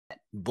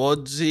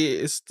Boji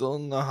is still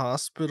in the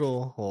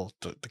hospital. Well,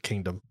 the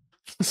kingdom.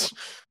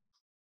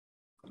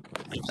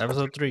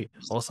 Episode 3,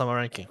 All-Summer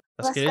Ranking.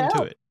 Let's get go.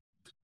 into it.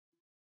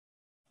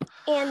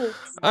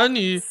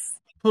 Annie.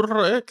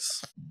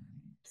 Rex.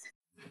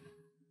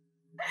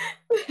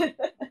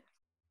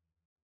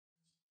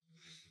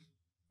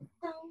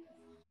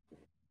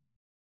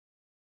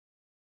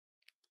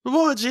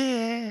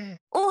 Boji!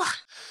 Oh.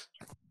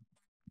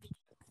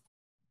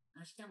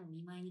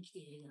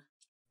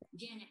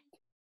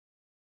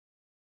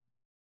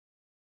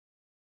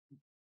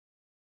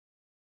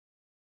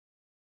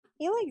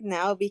 He like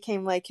now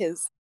became like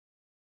his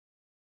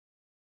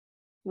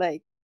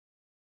like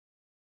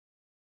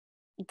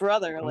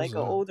brother, Who's like an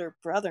that? older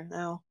brother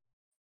now.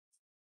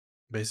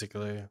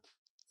 Basically,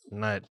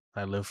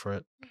 I live for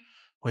it.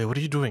 Wait, what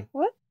are you doing?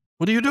 What?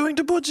 What are you doing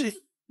to Boji?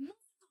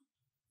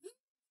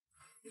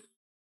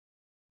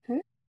 Hmm?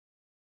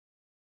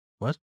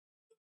 What?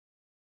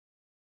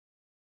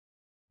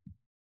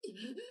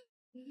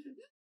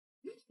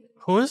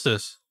 Who is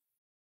this?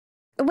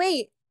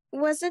 Wait,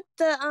 was it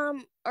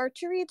the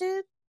archery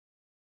dude?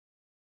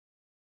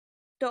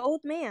 The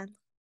old man.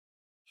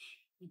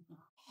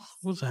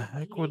 Who the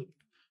heck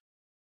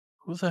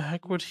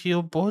would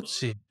heal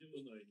Boji?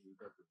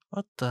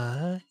 What the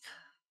heck?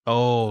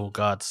 Oh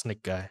god,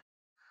 snake guy.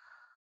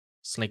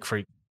 Snake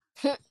freak.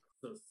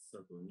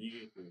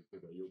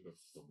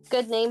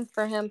 Good name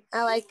for him.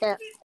 I like it.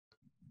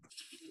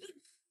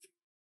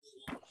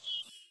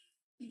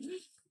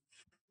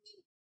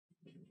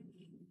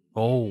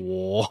 Oh,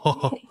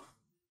 whoa.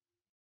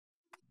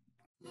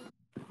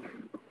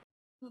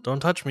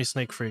 Don't touch me,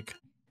 snake freak.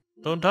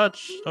 Don't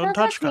touch me. I'm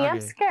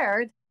Kage.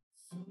 scared.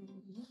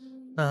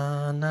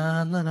 Na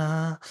na na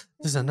na.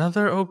 There's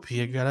another OP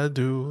I gotta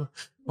do.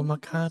 Oh my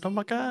god, oh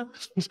my god.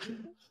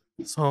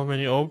 So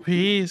many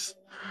OPs.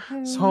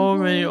 So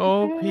many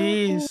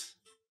OPs.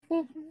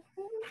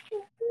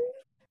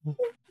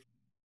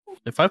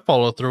 If I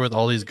follow through with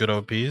all these good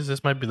OPs,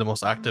 this might be the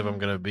most active I'm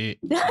gonna be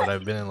that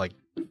I've been in like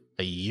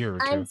a year or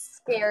two. I'm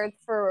scared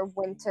for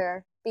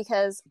winter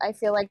because I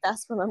feel like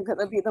that's when I'm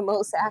gonna be the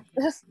most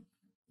active.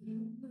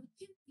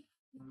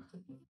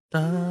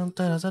 Dun,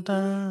 da, da,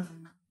 da,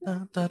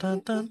 da, da, da,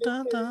 da,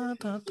 da, da,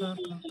 da, da,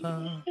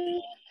 da.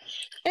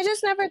 I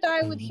just never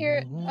thought I would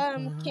hear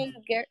King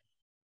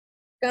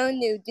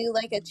Gonu do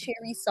like a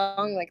cheery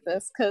song like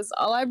this, because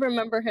all I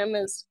remember him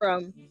is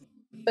from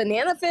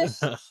Banana Fish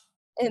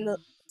and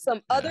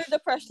some other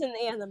depression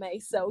anime.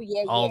 So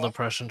yeah, all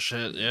depression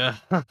shit, yeah.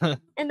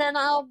 And then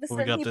all of a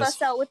sudden he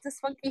busts out with this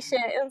funky shit,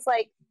 and it's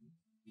like,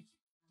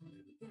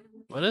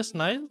 but it's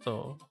nice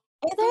though.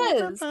 It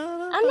is.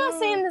 I'm not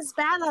saying it's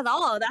bad at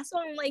all. That's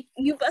why I'm like,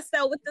 you bust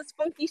out with this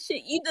funky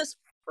shit. You just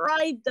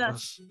fried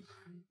us.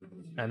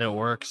 And it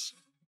works.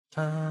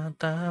 Da,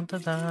 da, da,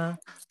 da,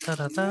 da,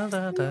 da, da,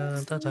 da,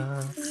 da, da,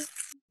 da.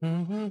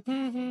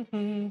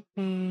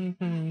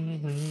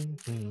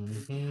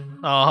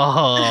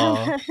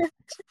 Oh,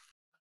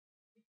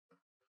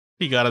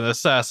 he got an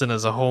assassin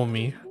as a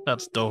homie.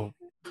 That's dope.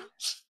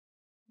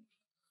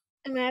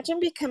 Imagine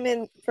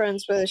becoming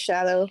friends with a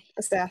shadow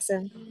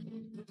assassin.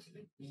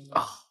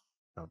 Oh,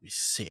 that would be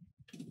sick.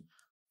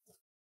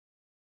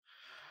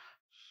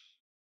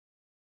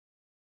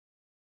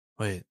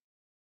 Wait.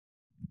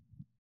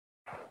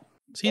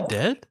 Is he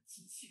dead?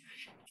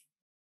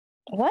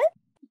 What?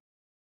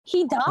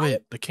 He died?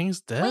 Wait, the king's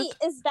dead? Wait,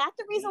 is that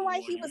the reason why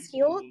he was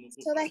healed?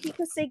 So that he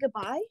could say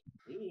goodbye?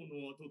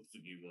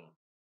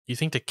 You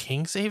think the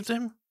king saved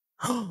him?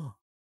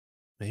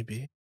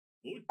 Maybe.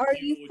 Are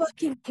you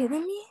fucking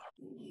kidding me?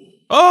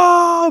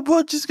 Oh,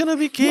 Butchie's gonna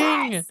be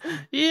king! Yes!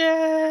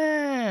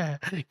 Yeah!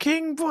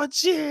 King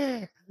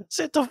Butchie!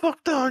 Sit the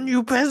fuck down,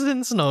 you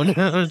peasants! No,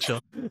 no,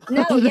 chill.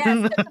 No, yes,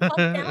 sit the fuck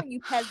down, you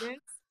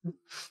peasants.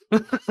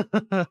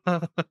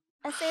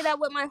 I say that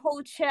with my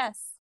whole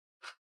chest.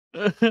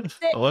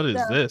 What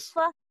is this?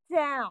 Fuck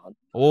down.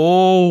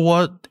 Oh,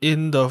 what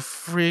in the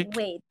freak?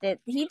 Wait, did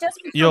he just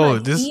become a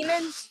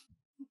demon?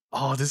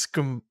 Oh, this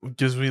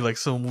gives me like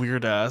some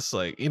weird ass,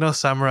 like, you know,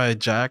 Samurai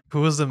Jack? Who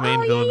was the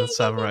main villain in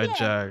Samurai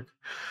Jack?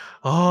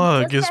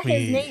 Oh, it gives me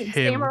his name,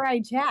 him. Samurai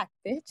Jack,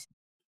 bitch.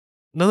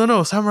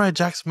 No, Samurai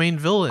Jack's main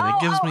villain. It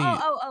gives me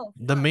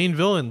the main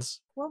villains.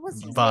 What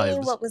was his vibes.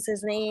 name? What was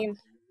his name?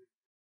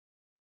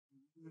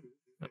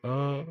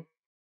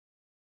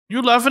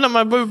 You laughing at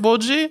my boy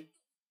Boji?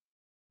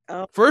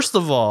 Oh. First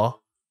of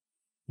all,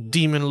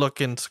 demon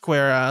looking,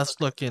 square ass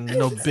looking,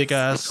 big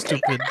ass,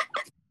 stupid.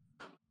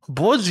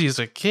 Boji's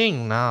a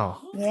king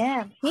now.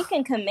 Yeah, he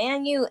can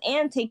command you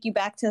and take you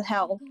back to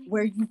hell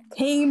where you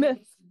came.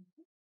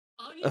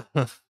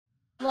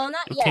 Well,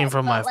 not yet. Came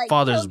from my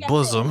father's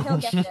bosom. He'll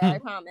get there, I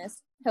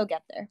promise. He'll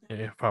get there.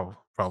 Yeah,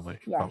 probably.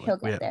 Yeah, he'll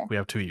get there. We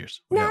have 2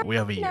 years. We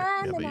have a year.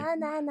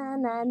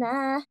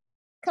 Nah.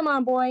 Come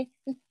on, boy.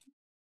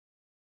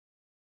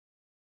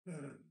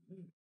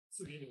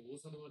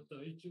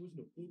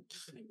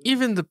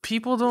 Even the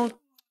people don't.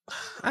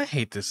 I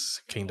hate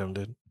this kingdom,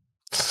 dude.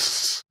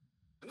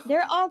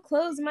 They're all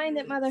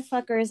closed-minded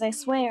motherfuckers, I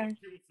swear.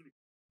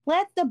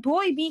 Let the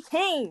boy be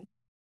king.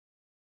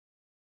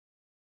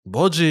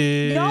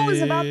 Boji. Y'all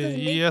was about to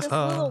make Yes, this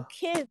little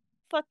kid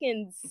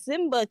fucking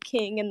Simba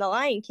King and the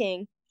Lion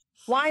King.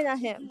 Why not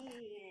him?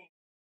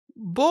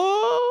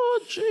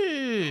 Boji.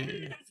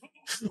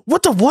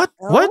 What the what?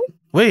 No? What?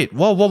 Wait,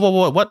 whoa,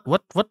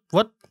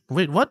 what?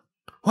 Wait, what?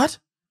 What?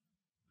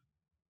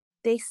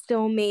 They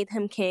still made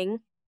him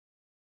king.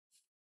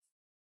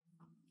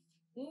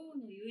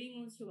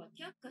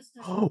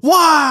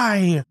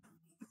 Why?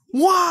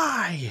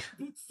 Why?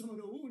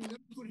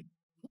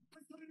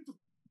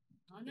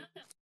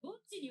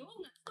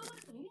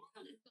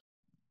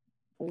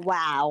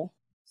 Wow.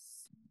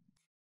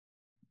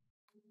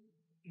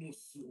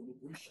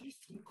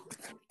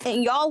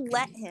 And y'all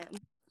let him.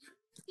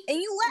 And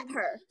you let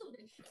her.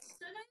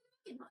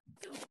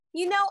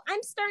 You know,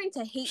 I'm starting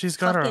to hate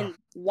fucking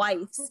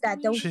wives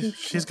that don't do shit.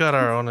 She's got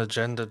her own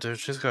agenda, dude.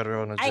 She's got her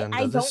own agenda.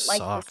 I this don't sucks.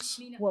 like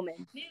this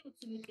woman.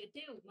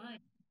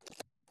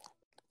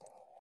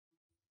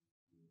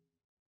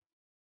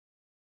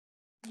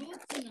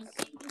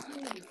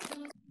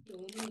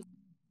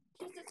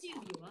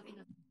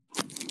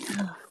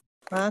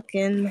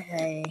 Fucking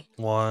hey.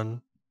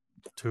 1,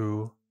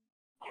 2.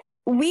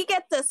 We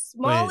get the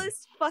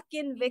smallest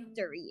fucking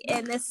victory,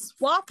 and it's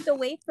swapped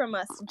away from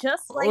us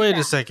just like Wait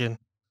that. a second.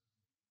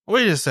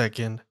 Wait a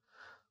second.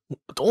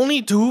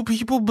 Only 2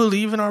 people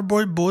believe in our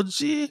boy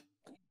Boji?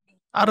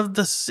 Out of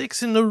the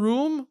 6 in the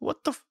room?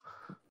 What the?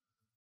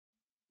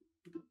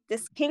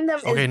 This kingdom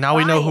is Okay, now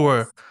we know who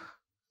are.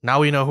 Now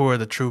we know who are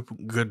the true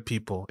good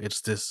people.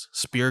 It's this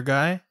spear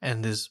guy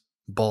and this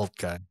bald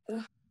guy.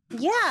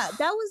 Yeah,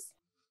 that was.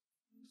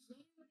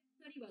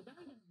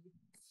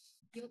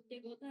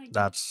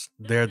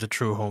 They're the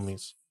true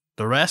homies.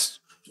 The rest?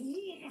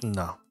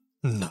 No.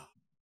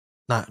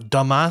 Not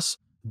dumbass.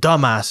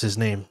 Dumbass his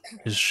name.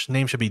 His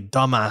name should be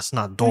Dumbass,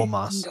 not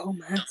Domas.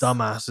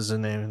 Dumbass is his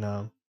name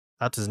now.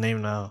 That's his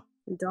name now.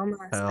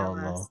 Hell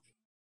no.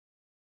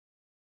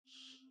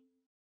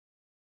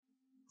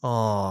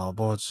 Oh,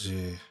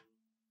 Boji.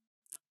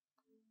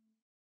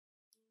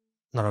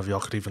 None of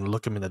y'all could even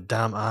look him in the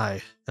damn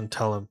eye and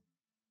tell him.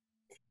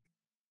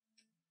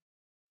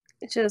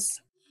 It's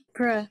just,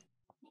 bruh.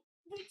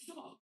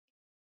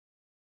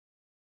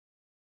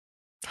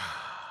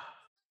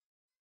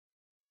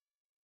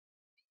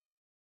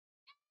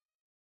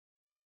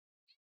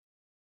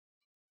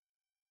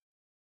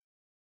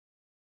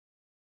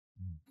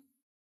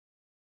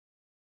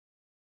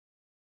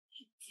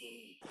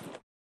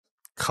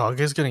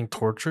 Kage's getting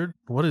tortured?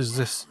 What is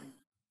this?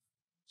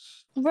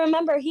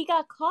 Remember, he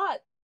got caught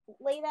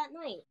late at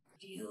night.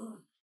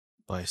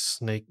 By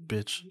Snake,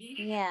 bitch.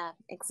 Yeah,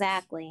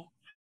 exactly.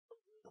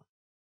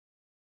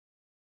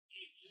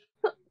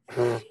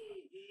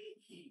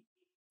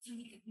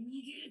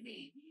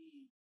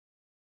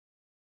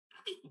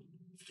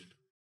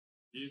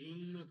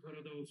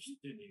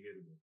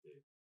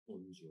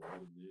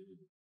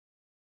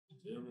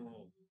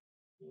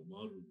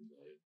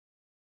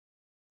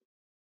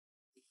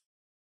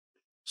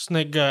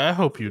 Snake guy, I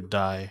hope you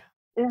die.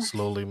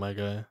 Slowly, my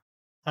guy.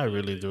 I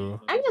really do.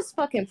 I'm just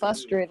fucking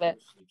frustrated.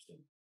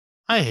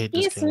 I hate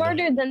this He's kingdom.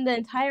 smarter than the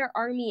entire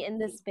army in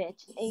this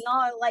bitch. And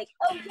y'all are like,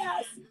 oh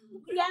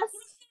yes,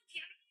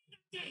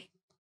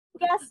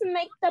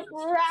 make the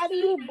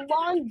bratty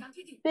blonde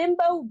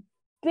bimbo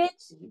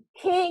bitch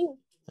king.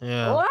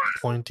 Yeah, What?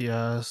 pointy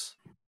ass.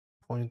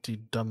 Pointy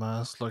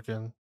dumbass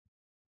looking.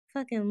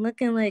 Fucking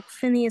looking like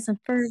Phineas and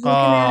Ferb looking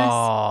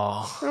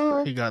ass.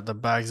 Oh, he got the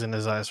bags in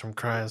his eyes from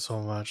crying so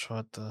much.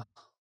 What the?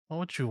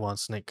 What you want,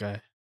 Snake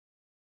guy?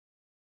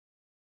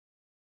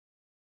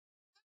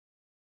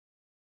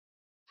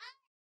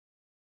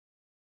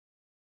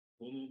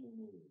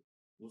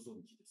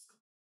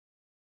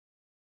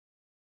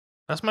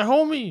 That's my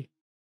homie.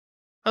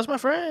 That's my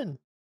friend.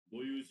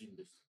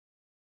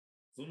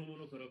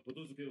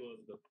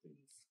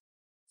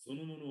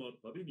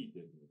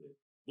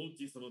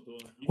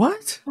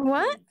 What?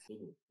 What?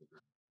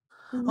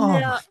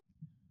 Oh,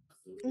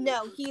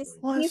 No,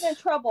 he's in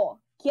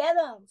trouble. Get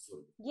him.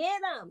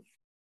 Get him.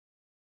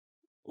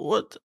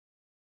 What?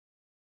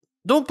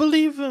 Don't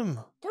believe him.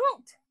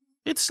 Don't.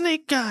 It's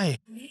Snake guy.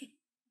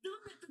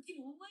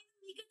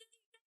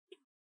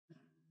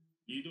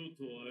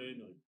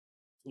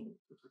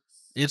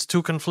 It's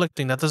too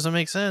conflicting. That doesn't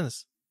make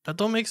sense. That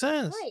don't make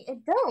sense. Wait,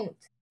 it don't.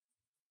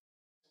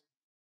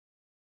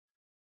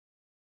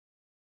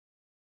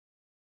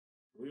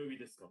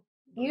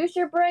 Use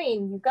your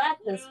brain. You got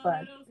this,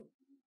 bud.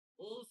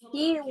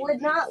 He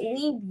would not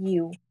leave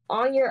you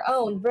on your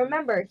own.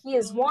 Remember, he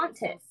is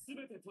wanted.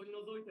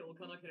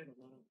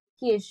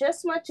 He is just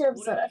as much of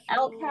an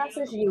outcast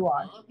as you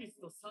are.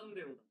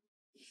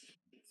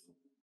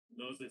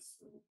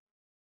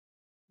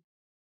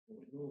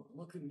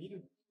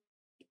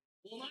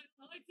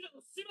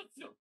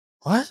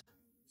 What?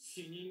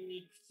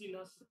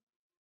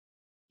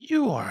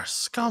 You are a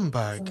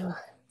scumbag.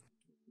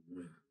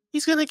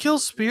 He's gonna kill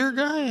Spear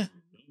Guy?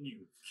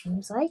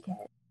 Seems like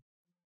it.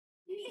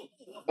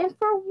 And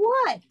for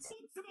what?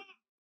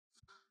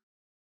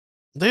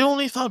 They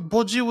only thought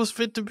Boji was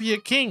fit to be a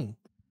king.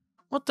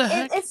 What the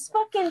heck? It's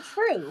fucking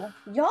true.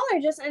 Y'all are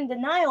just in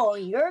denial.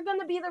 You're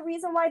gonna be the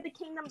reason why the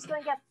kingdom's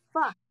gonna get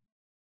fucked.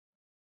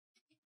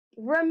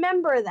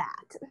 Remember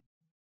that.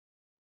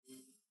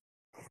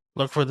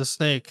 Look for the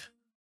snake.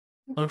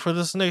 Look for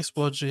the snake,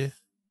 Spudgy.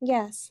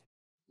 Yes.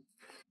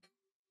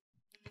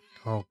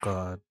 Oh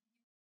god.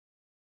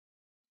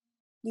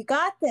 You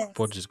got this.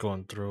 Spudgy's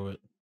going through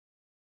it.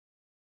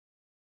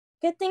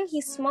 Good thing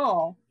he's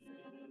small.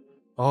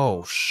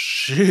 Oh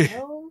shit.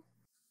 Oh.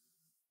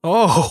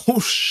 Oh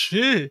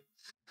shit.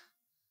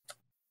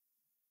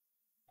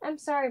 I'm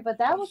sorry, but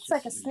that looks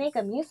like a snake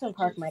amusement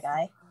park, my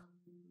guy.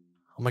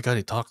 Oh my god,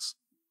 he talks.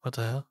 What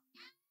the hell?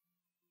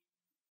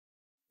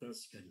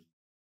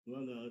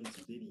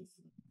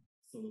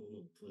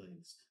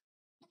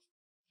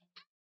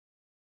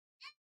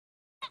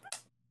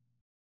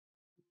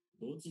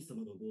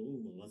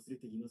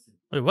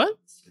 Wait, what?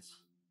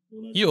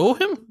 You owe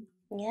him?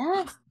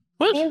 Yeah.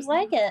 What? Seems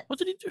like it. What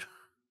did he do?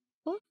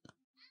 What?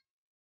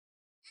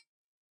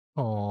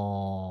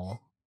 Oh.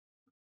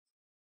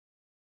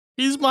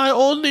 He's my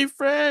only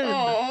friend.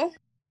 Aww.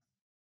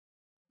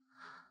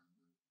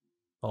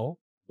 Oh.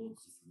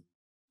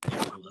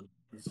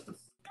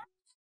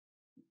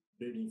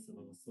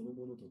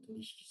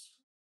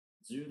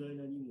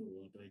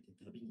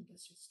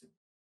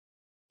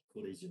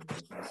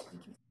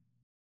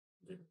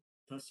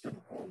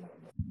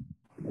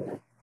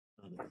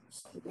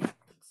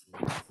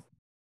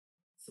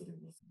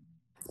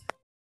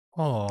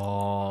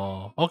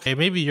 Oh. Okay,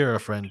 maybe you're a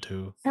friend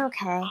too.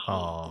 Okay.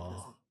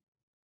 Oh.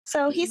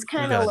 So he's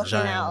kind got of looking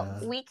giant.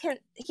 out.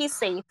 He's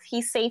safe.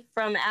 He's safe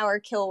from our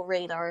kill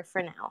radar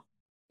for now.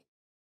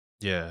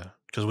 Yeah,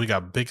 because we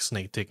got Big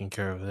Snake taking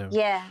care of him.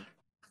 Yeah.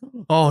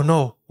 Oh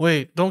no!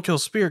 Wait! Don't kill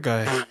Spear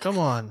Guy. Come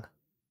on,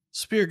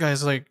 Spear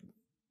Guy's like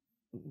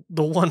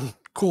the one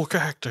cool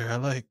character I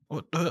like.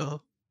 What the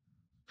hell?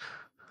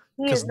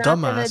 He's Because not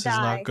gonna Dumbass die. is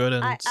not good,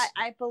 and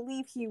I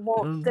believe he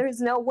won't.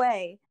 There's no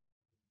way.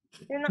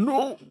 You're not.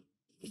 No,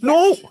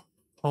 no!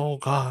 Oh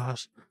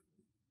gosh.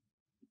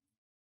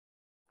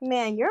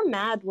 Man, you're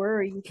mad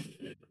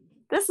worried.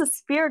 This is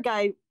Spear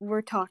Guy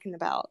we're talking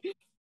about.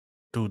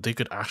 Dude, they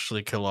could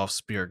actually kill off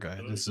Spear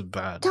Guy. This is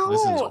bad. This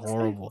is Don't.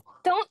 horrible.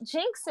 Don't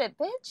jinx it,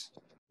 bitch.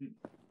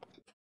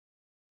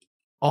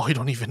 Oh, he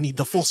don't even need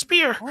the full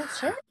spear. Oh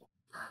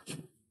shit.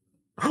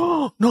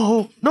 Oh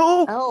no,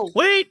 no! Oh.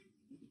 Wait!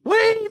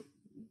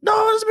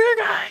 No, Spear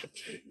Guy!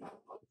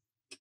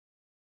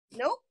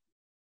 Nope.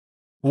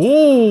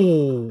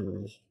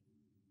 Whoa!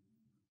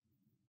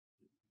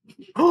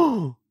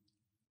 Oh!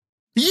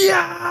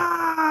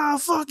 Yeah!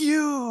 Fuck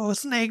you,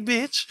 snake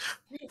bitch!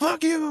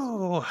 Fuck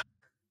you!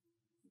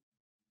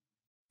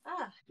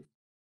 Ah.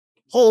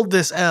 Hold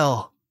this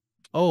L.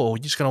 Oh,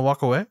 you just gonna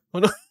walk away? Oh,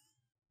 no.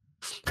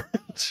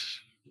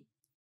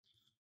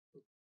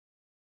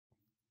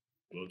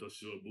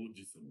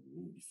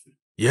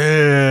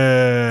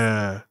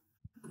 Yeah!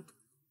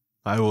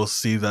 I will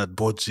see that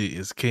Boji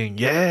is king.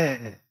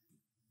 Yeah!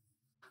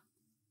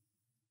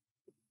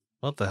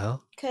 What the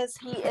hell? Because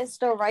he is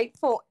the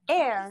rightful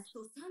heir.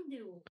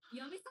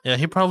 Yeah,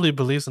 he probably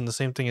believes in the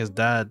same thing as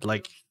dad,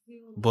 like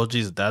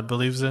Boji's dad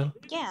believes in.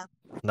 Yeah.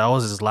 That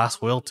was his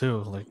last will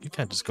too. Like, you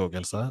can't just go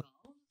against that.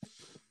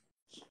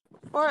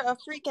 Or a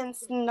freaking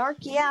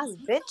snarky ass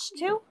bitch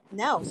too?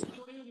 No.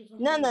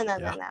 No.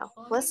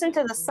 Listen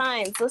to the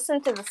signs.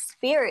 Listen to the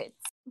spirits.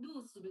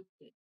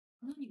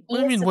 What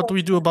do you mean, what do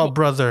we do about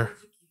brother?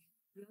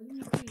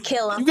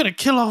 Kill him. You gonna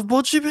kill off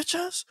Boji,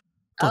 bitches?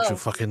 Don't you Oh.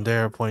 fucking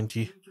dare,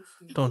 Pointy.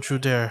 Don't you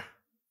dare.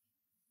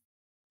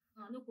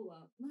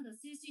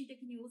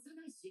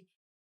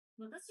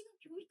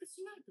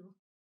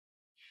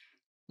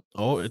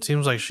 Oh, it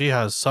seems like she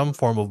has some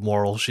form of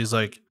moral. She's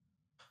like,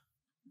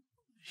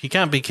 he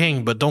can't be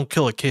king, but don't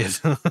kill a kid.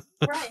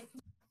 Right.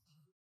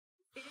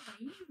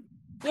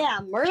 Yeah,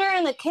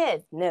 murdering a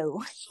kid.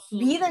 No.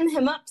 Beating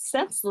him up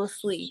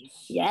senselessly.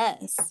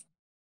 Yes.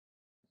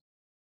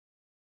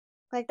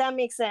 Like, that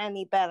makes it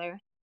any better.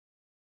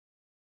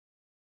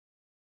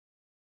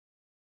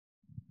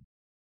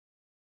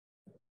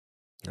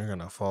 You're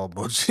gonna fall,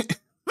 Boji.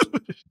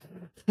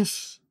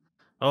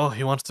 Oh,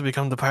 he wants to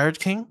become the pirate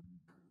king?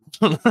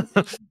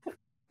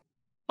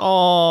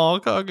 Oh,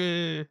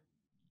 Kage.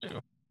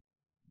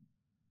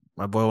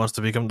 My boy wants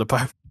to become the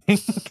pirate king.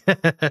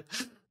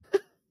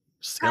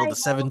 Sail the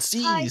seven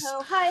seas.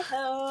 Hi-ho,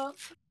 hi-ho.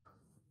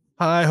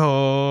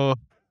 Hi-ho.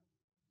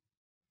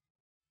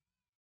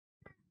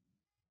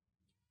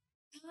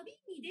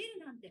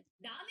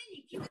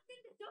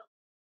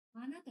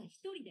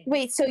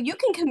 Wait, so you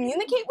can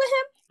communicate with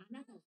him?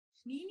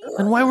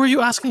 And why were you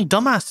asking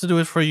Dumbass to do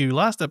it for you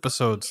last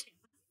episodes?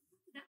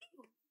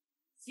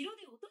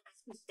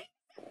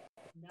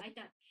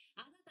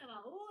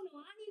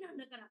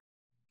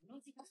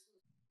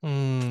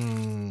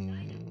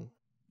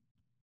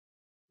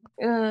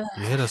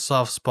 You hit a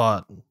soft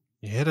spot.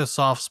 You hit a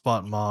soft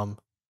spot, Mom.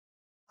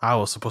 I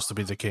was supposed to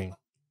be the king.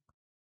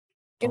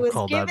 Don't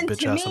call that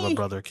bitch ass of a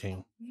brother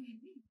king.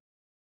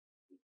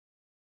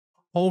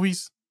 Oh,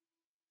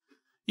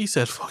 he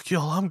said, fuck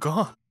y'all, I'm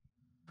gone.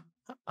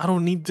 I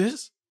don't need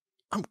this.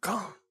 I'm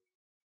gone.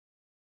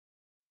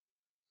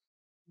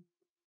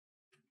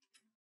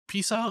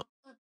 Peace out.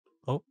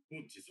 Oh.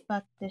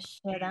 Fuck this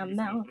shit, I'm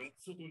out.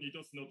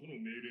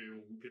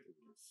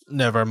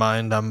 Never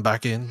mind, I'm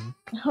back in.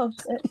 Oh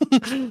shit.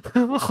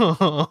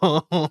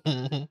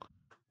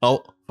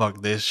 Oh,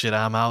 fuck this shit,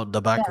 I'm out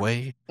the back Yeah.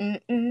 way.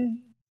 The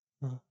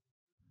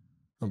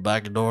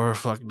back door,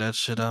 fuck that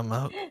shit, I'm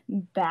out.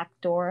 Back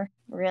door,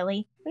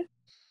 really?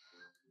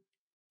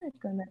 Let's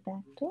go in the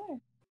back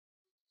door.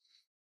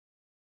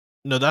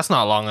 No, that's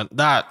not long.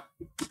 That.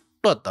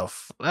 What the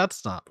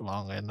that's not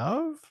long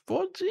enough,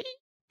 Boji.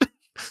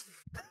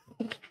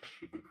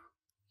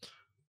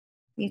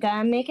 You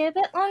gotta make it a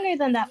bit longer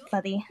than that,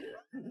 buddy.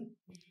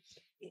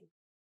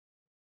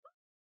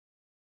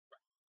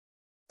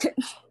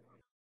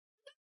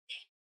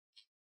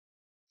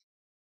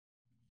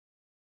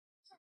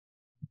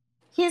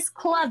 He's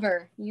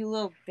clever, you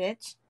little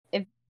bitch.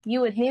 If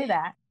you would knew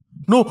that.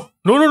 No.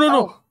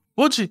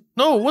 Boji,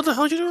 no, what the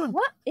hell are you doing?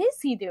 What is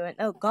he doing?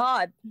 Oh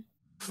god.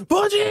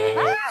 Boji!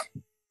 Ah!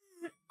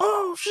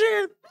 Oh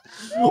shit!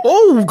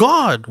 Oh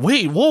god!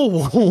 Wait,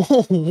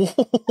 whoa.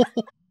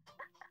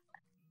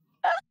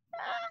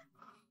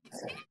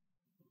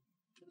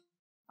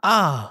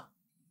 Ah.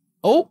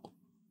 Oh.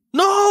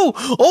 No!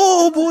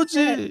 Oh,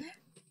 Boji!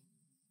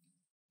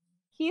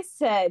 He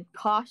said,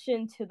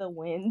 caution to the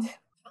wind.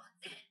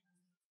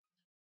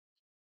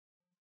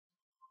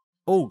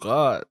 Oh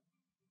god.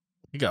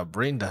 He got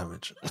brain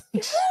damage.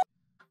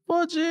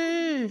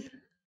 Boji!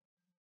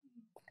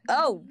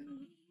 Oh.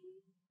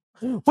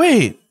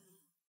 Wait.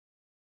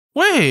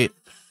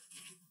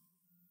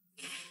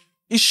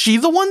 Is she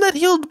the one that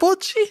healed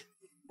Boji?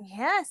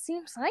 Yeah,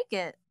 seems like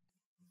it.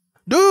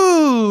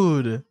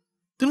 Dude!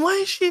 Then why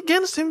is she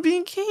against him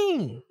being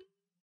king?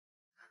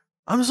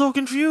 I'm so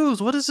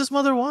confused. What does this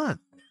mother want?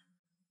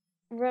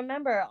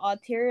 Remember,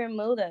 ulterior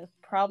motive.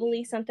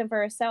 Probably something for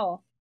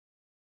herself.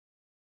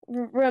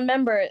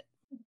 Remember,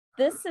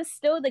 this is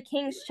still the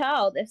king's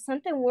child. If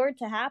something were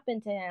to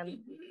happen to him,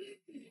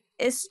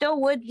 it still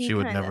would be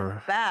kind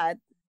of bad.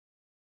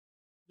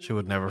 She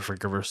would never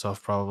forgive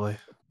herself, probably.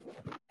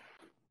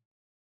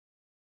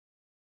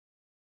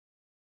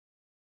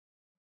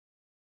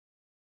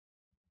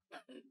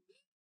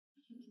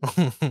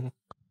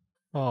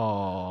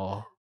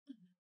 Oh.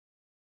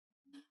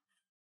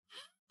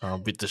 I'll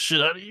beat the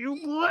shit out of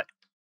you,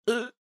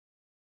 boy.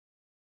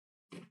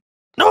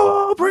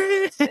 No,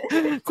 Brie!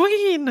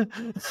 Queen!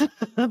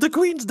 The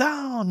queen's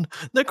down!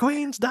 The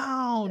queen's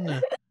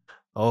down!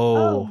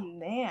 Oh Oh.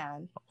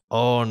 man.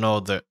 Oh no,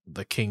 the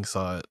king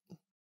saw it.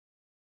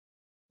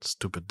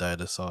 Stupid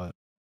dad saw it.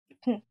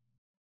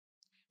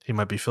 He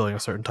might be feeling a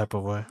certain type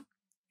of way.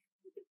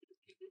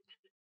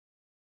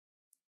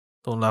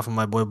 Don't laugh at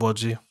my boy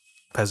Boji.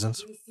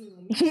 Peasants.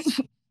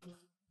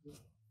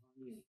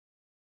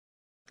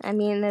 I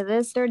mean, it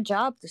is their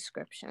job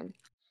description.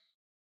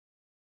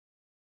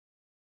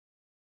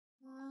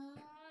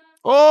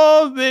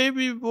 Oh,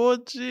 baby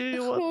Boji,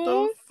 what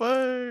the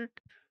fuck?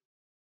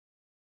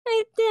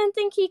 I didn't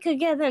think he could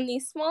get any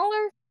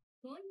smaller.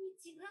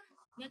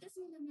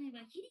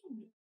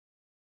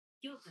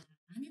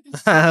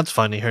 That's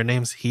funny. Her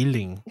name's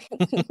Healing.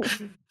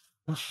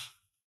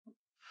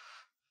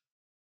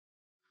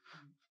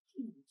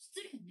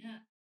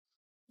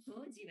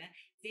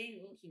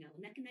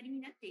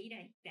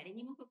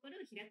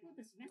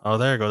 Oh,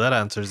 there you go. That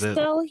answers it.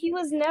 So he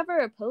was never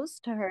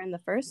opposed to her in the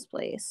first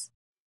place.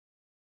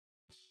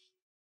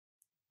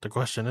 The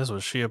question is,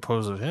 was she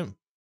opposed to him?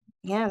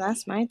 Yeah,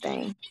 that's my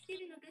thing.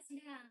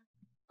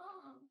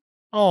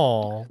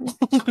 Oh.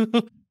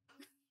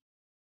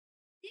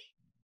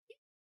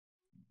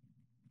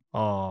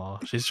 Oh,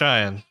 she's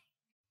trying.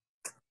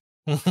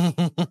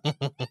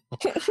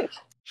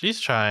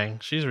 She's trying.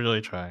 She's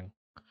really trying.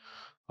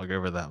 I'll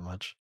give her that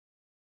much.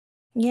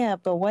 Yeah,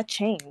 but what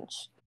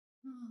changed?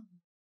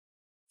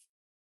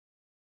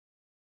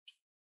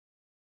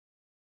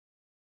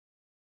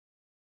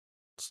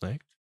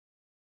 Snake?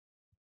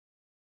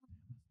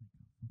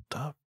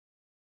 Stop.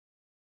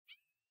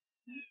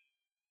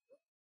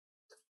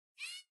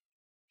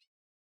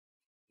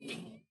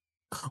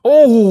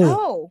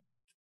 Oh!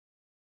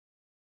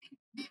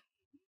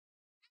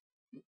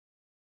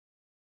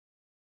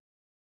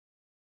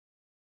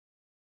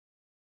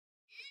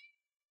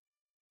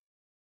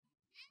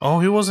 Oh,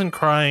 he wasn't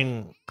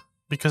crying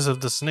because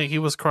of the snake. He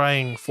was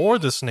crying for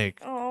the snake.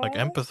 Like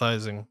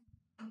empathizing.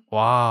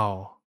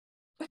 Wow.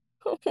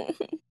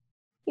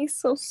 He's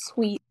so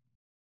sweet.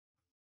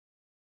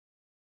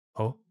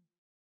 Oh.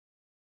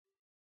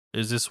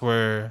 Is this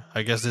where,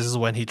 I guess this is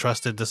when he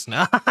trusted the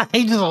snake.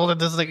 He just holded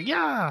the snake.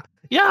 Yeah.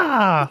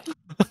 Yeah.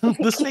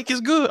 The snake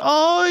is good.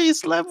 Oh, he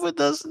slept with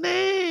the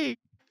snake.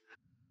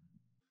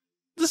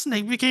 The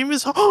snake became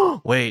his.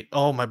 Oh, wait.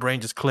 Oh, my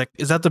brain just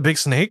clicked. Is that the big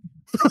snake?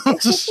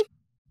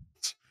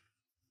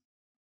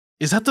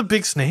 Is that the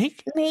big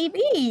snake?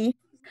 Maybe.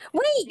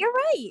 Wait, you're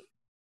right.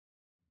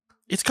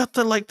 It's got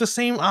the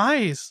same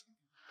eyes.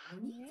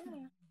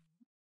 Yeah.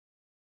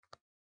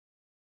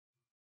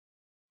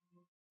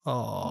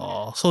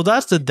 Oh, so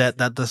that's the debt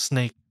that the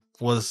snake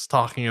was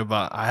talking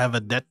about. I have a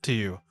debt to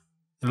you.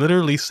 It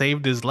literally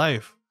saved his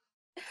life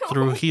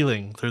through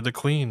healing, through the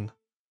queen.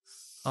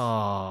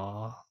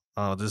 Oh,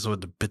 oh, this is where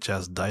the bitch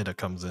ass Daida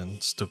comes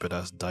in. Stupid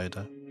ass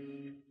Daida.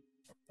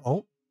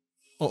 Oh,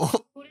 oh,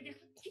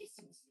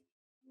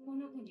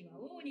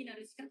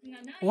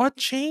 what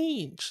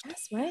changed?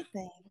 That's my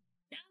thing.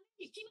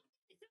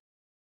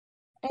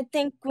 I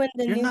think when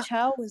the You're new not.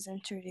 child was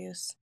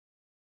introduced,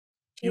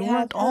 she You had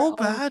weren't her all own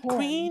bad, pan.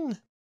 queen.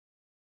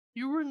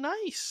 You were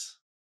nice.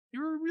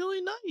 You were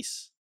really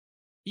nice.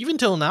 Even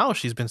till now,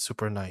 she's been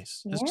super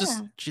nice. It's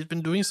just Yeah. she's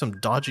been doing some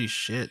dodgy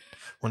shit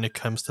when it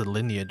comes to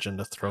lineage and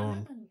the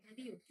throne.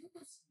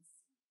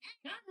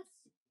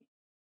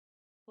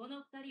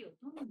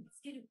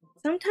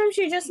 Sometimes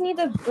you just need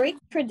to break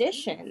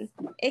tradition.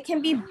 It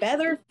can be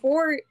better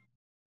for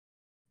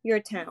your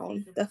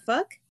town. The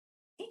fuck?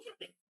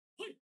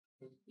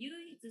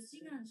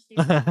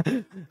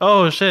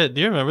 Oh shit!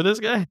 Do you remember this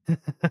guy?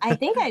 I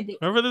think I do.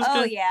 Remember this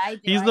Oh guy? yeah, I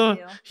do.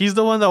 He's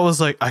the one that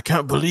was like, I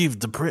can't believe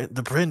the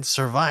prince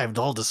survived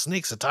all the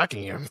snakes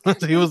attacking him.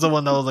 He was the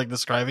one that was like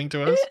describing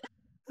to us.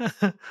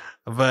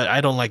 But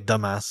I don't like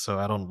dumbass, so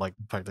I don't like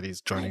the fact that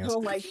he's I joining us.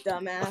 don't like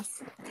dumbass.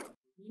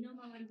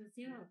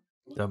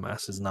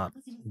 Dumbass is not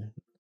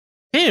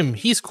him.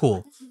 He's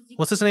cool.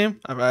 What's his name?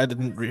 I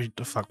didn't read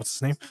the fuck. What's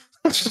his name?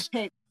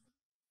 I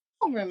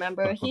don't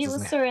remember. What's He his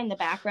was name? sort of in the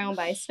background,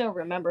 but I still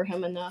remember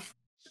him enough.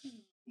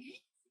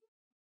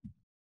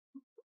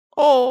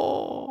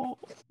 Oh,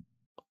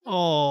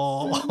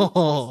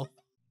 oh.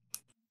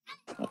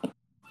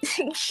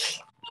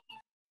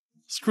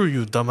 Screw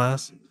you,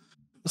 dumbass.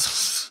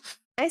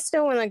 I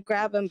still want to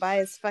grab him by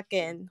his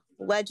fucking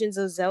Legends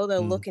of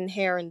Zelda looking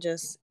hair and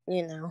just,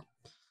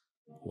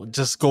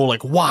 Just go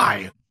like,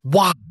 why?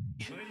 Why?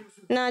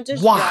 Nah,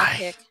 just Why? drop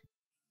kick.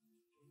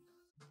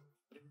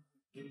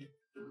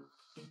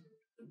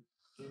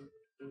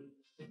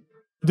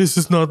 This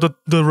is not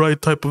the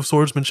right type of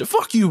swordsmanship.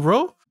 Fuck you,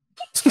 bro.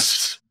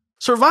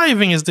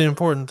 Surviving is the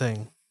important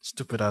thing.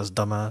 Stupid ass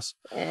dumbass.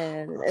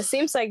 And it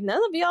seems like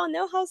none of y'all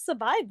know how to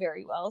survive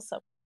very well,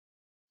 so.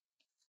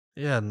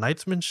 Yeah,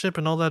 knightsmanship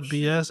and all that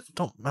BS. It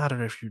don't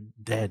matter if you're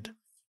dead.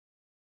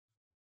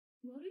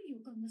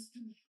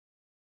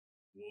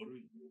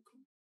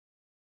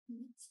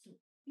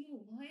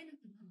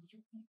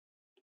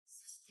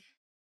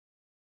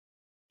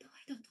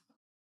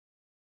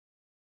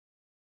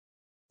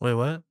 Wait,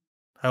 what?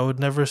 I would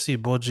never see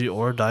Boji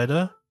or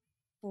Daida?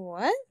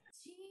 What?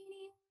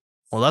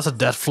 Well, that's a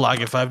death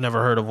flag if I've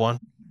never heard of one.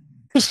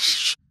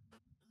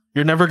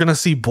 You're never gonna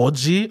see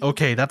Boji?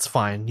 Okay, that's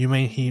fine.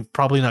 He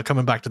probably not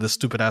coming back to this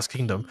stupid ass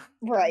kingdom.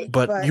 Right.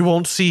 But you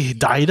won't see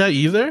Daida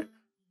either?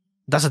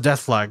 That's a death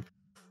flag.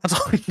 That's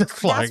a death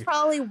flag. That's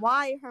probably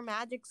why her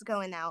magic's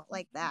going out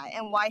like that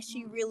and why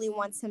she really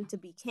wants him to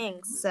be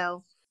king.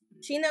 So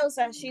she knows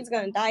that she's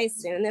going to die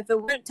soon. If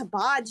it went to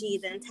Baji,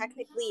 then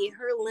technically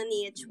her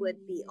lineage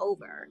would be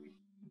over.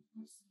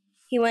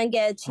 He wouldn't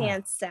get a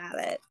chance at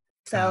it.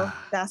 So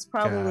that's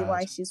probably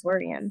why she's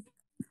worrying.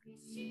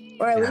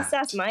 Or at least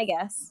that's my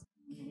guess.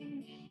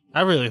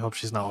 I really hope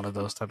she's not one of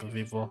those type of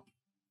people.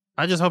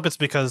 I just hope it's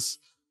because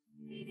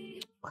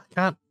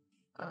I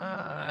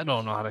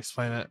don't know how to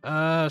explain it.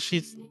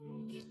 She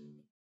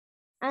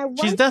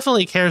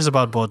definitely cares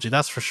about Boji,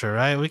 that's for sure,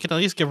 right? We can at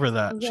least give her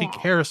that. Yeah. She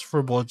cares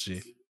for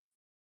Boji.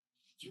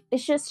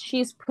 It's just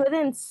she's put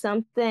in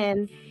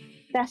something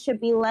that should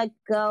be let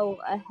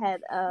go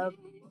ahead of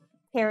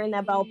caring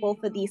about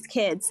both of these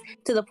kids,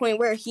 to the point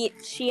where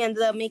she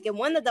ended up making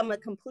one of them a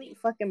complete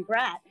fucking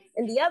brat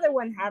and the other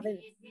one having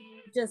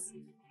just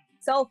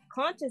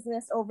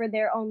self-consciousness over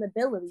their own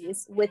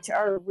abilities, which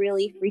are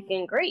really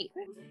freaking great.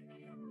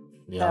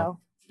 Yeah. So,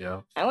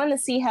 yeah. I want to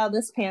see how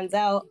this pans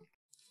out.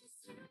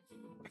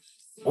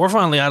 We're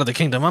finally out of the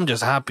kingdom. I'm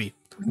just happy.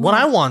 What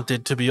I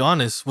wanted, to be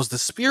honest, was the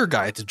spear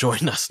guy to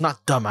join us,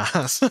 not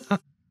dumbass.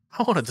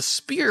 I wanted the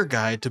spear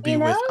guy to be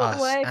with us.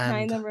 What it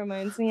kind of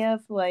reminds me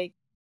of? Like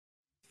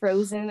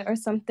Frozen or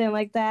something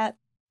like that.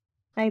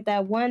 Like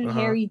that one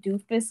hairy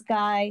doofus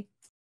guy.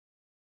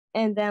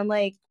 And then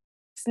like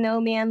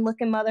snowman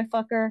looking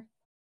motherfucker.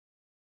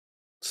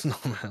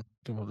 Snowman.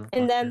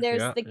 And then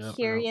there's the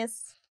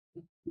curious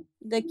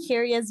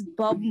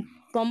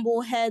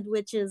bumblehead,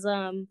 which is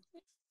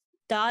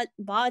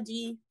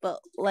Baji, but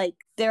like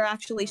they're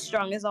actually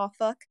strong as all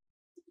fuck.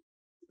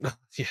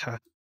 Yeah.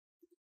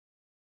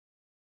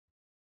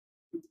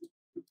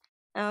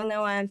 I don't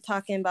know why I'm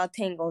talking about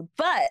Tangled,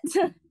 but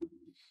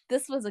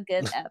this was a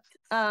good ep.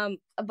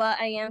 But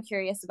I am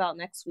curious about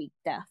next week,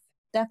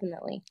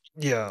 definitely.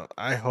 Yeah,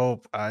 I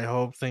hope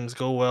things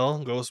go well,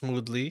 go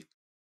smoothly.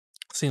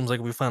 Seems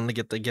like we finally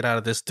get out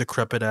of this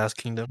decrepit ass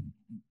kingdom.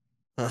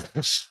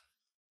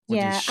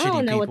 Yeah, I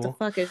don't know what the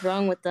fuck is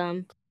wrong with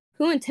them.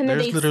 Who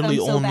intimidates them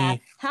so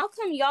bad? How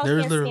come y'all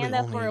can't stand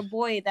up for a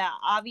boy that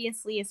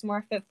obviously is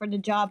more fit for the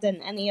job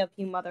than any of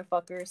you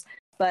motherfuckers?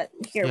 But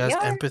here we are. He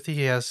has empathy,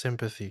 he has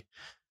sympathy.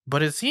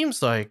 But it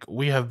seems like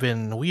we have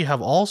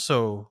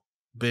also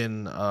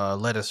been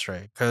led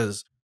astray,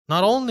 because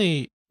not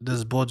only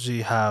does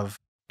Boji have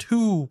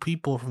two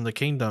people from the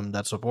kingdom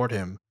that support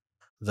him?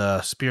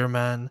 The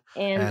spearman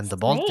And and the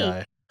bald Snake.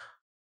 guy.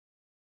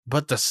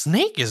 But the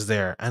snake is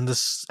there, and the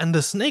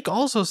snake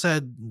also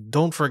said,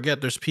 "Don't forget,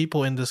 there's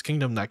people in this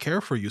kingdom that care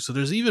for you." So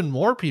there's even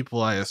more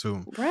people, I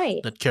assume, Right.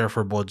 that care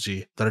for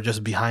Boji that are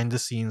just behind the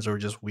scenes, or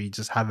we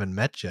just haven't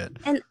met yet.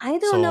 And I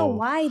don't know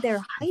why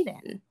they're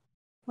hiding.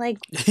 Like,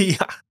 yeah,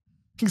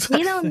 exactly.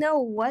 we don't know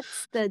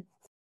what's the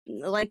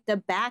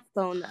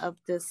backbone of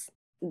this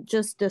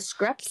just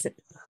discrepancy.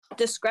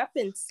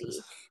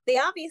 They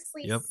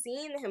obviously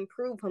seen him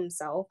prove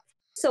himself.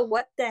 So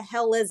what the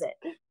hell is it?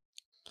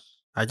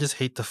 I just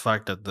hate the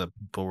fact that the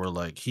people were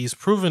like, he's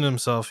proven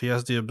himself, he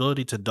has the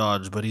ability to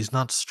dodge, but he's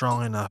not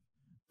strong enough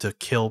to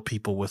kill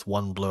people with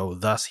one blow,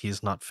 thus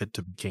he's not fit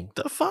to be king.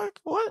 The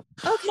fuck? What?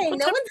 Okay,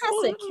 no one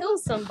has to kill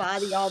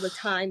somebody all the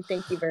time,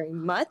 thank you very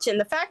much. And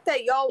the fact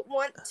that y'all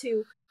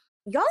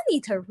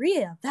need to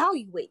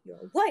reevaluate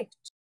your life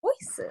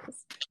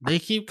choices. They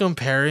keep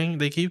comparing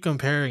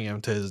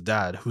him to his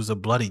dad, who's a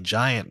bloody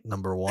giant,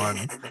 number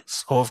one.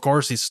 So of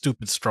course he's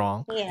stupid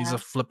strong. Yeah. He's a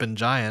flippin'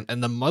 giant.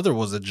 And the mother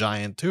was a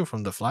giant too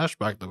from the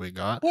flashback that we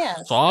got. Yeah.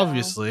 So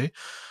obviously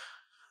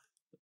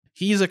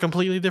he's a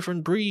completely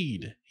different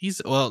breed.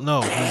 He's a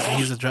no,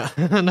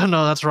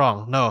 that's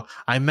wrong. No,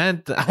 I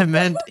meant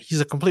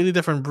he's a completely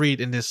different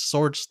breed in his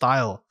sword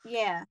style.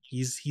 Yeah.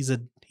 He's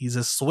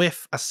a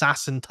swift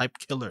assassin type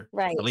killer.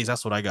 Right. At least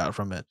that's what I got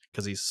from it,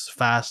 because he's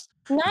fast.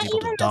 Not he's able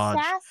even to dodge.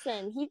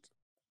 assassin.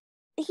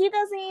 He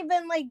doesn't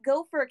even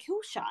go for a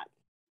kill shot.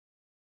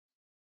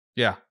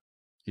 Yeah,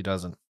 he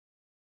doesn't.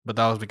 But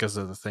that was because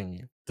of the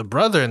thing. The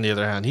brother, on the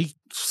other hand, he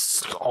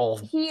all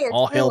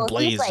hell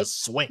blaze, like,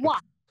 just swing.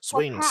 What?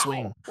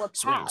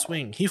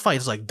 Swing. He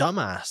fights like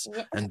dumbass,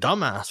 and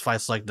dumbass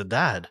fights like the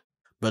dad.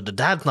 But the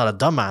dad's not a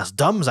dumbass.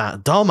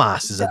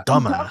 Dumbass is a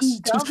dumbass.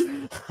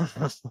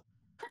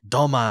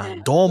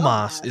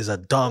 Dumbass is a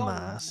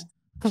dumbass.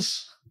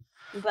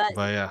 But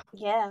yeah.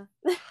 Yeah.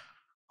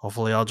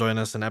 Hopefully, I'll join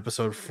us in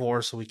episode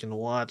 4 so we can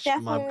watch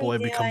my boy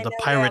become the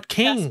I pirate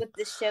king. With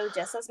the show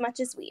just as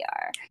much as we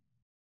are.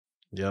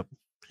 Yep,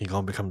 he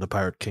gonna become the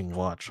pirate king.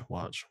 Watch.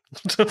 All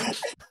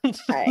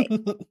right.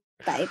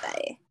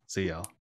 Bye. See y'all.